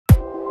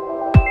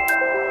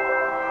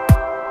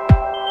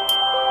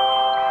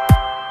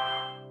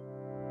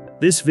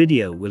This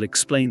video will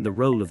explain the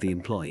role of the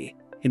employee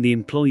in the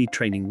Employee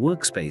Training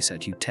Workspace at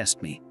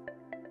YouTestMe.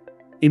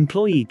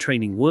 Employee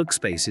Training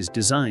Workspace is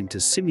designed to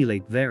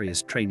simulate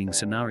various training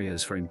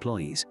scenarios for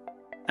employees.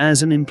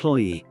 As an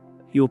employee,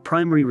 your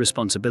primary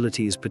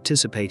responsibility is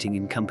participating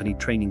in company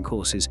training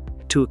courses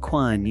to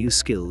acquire new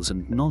skills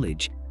and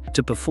knowledge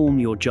to perform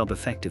your job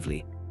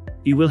effectively.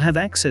 You will have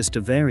access to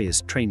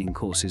various training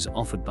courses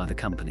offered by the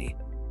company.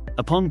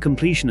 Upon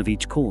completion of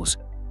each course,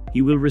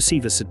 you will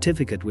receive a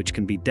certificate which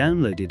can be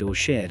downloaded or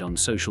shared on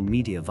social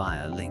media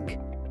via a link.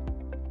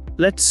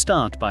 Let's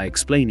start by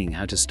explaining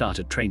how to start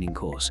a training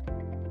course.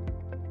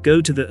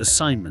 Go to the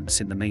assignments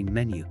in the main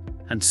menu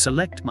and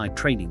select My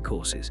Training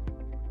Courses.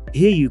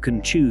 Here you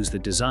can choose the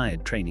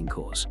desired training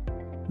course.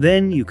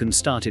 Then you can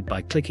start it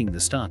by clicking the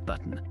Start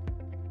button.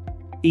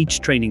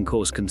 Each training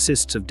course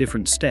consists of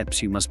different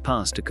steps you must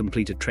pass to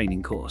complete a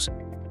training course.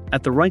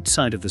 At the right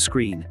side of the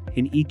screen,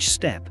 in each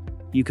step,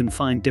 you can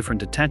find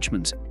different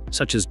attachments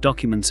such as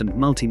documents and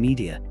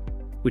multimedia,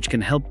 which can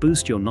help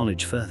boost your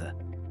knowledge further.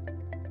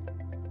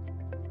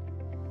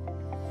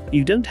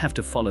 You don't have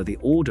to follow the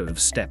order of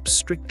steps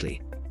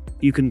strictly.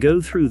 You can go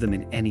through them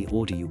in any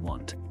order you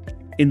want.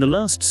 In the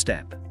last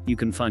step, you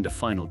can find a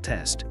final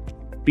test.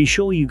 Be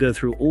sure you go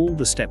through all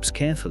the steps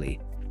carefully,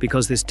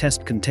 because this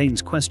test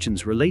contains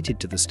questions related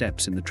to the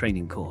steps in the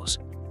training course.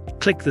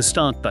 Click the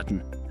Start button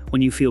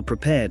when you feel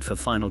prepared for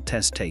final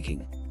test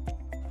taking.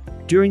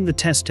 During the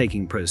test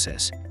taking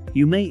process,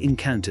 you may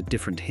encounter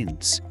different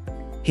hints.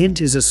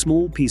 Hint is a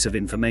small piece of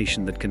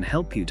information that can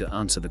help you to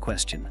answer the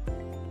question.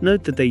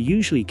 Note that they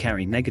usually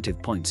carry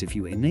negative points if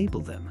you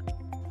enable them.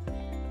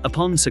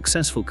 Upon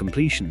successful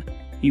completion,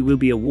 you will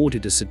be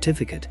awarded a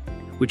certificate,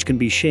 which can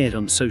be shared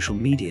on social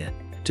media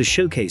to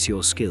showcase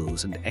your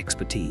skills and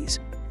expertise.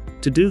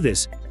 To do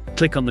this,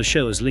 click on the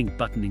Show as Link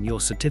button in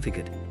your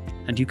certificate,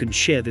 and you can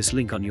share this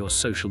link on your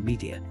social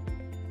media.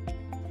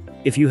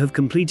 If you have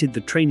completed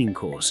the training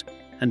course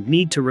and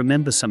need to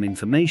remember some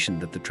information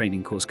that the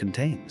training course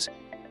contains,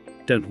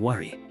 don't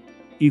worry.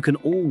 You can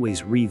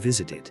always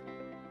revisit it.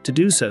 To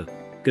do so,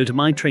 go to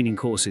My Training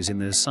Courses in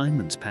the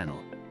Assignments panel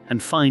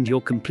and find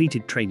your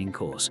completed training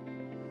course.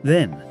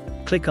 Then,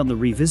 click on the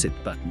Revisit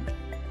button.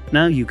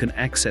 Now you can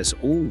access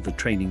all the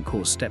training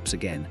course steps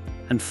again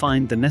and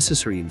find the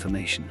necessary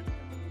information.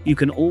 You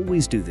can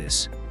always do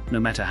this, no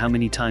matter how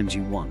many times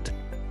you want.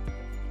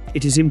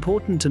 It is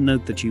important to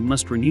note that you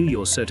must renew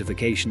your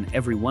certification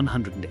every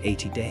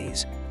 180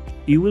 days.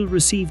 You will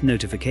receive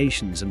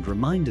notifications and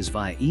reminders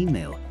via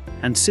email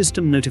and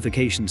system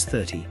notifications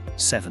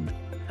 37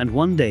 and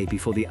 1 day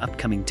before the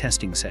upcoming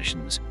testing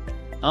sessions.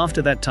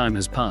 After that time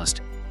has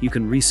passed, you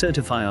can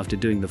recertify after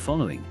doing the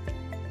following.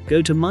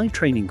 Go to My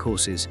Training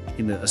Courses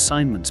in the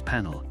Assignments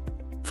panel.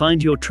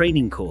 Find your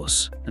training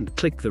course and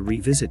click the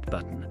Revisit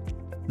button.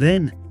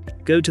 Then,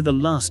 go to the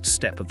last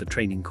step of the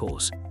training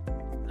course,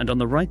 and on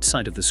the right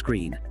side of the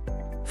screen,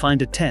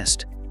 find a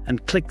test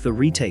and click the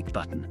Retake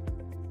button.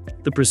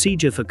 The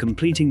procedure for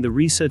completing the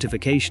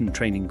recertification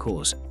training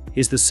course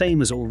is the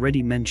same as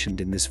already mentioned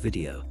in this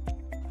video.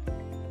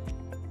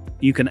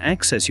 You can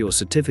access your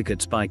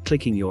certificates by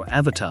clicking your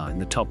avatar in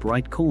the top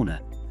right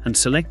corner and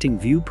selecting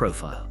View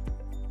Profile.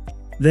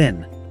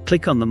 Then,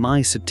 click on the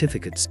My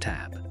Certificates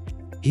tab.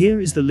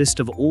 Here is the list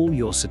of all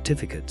your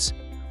certificates,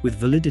 with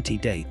validity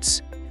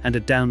dates and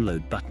a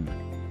download button.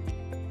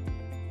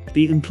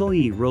 The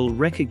employee role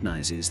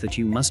recognizes that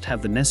you must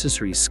have the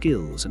necessary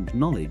skills and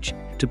knowledge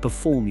to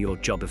perform your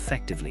job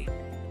effectively.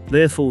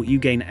 Therefore, you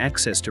gain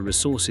access to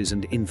resources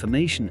and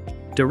information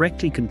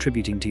directly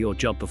contributing to your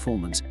job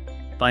performance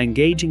by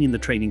engaging in the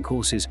training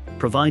courses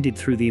provided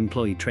through the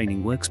Employee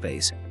Training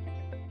Workspace.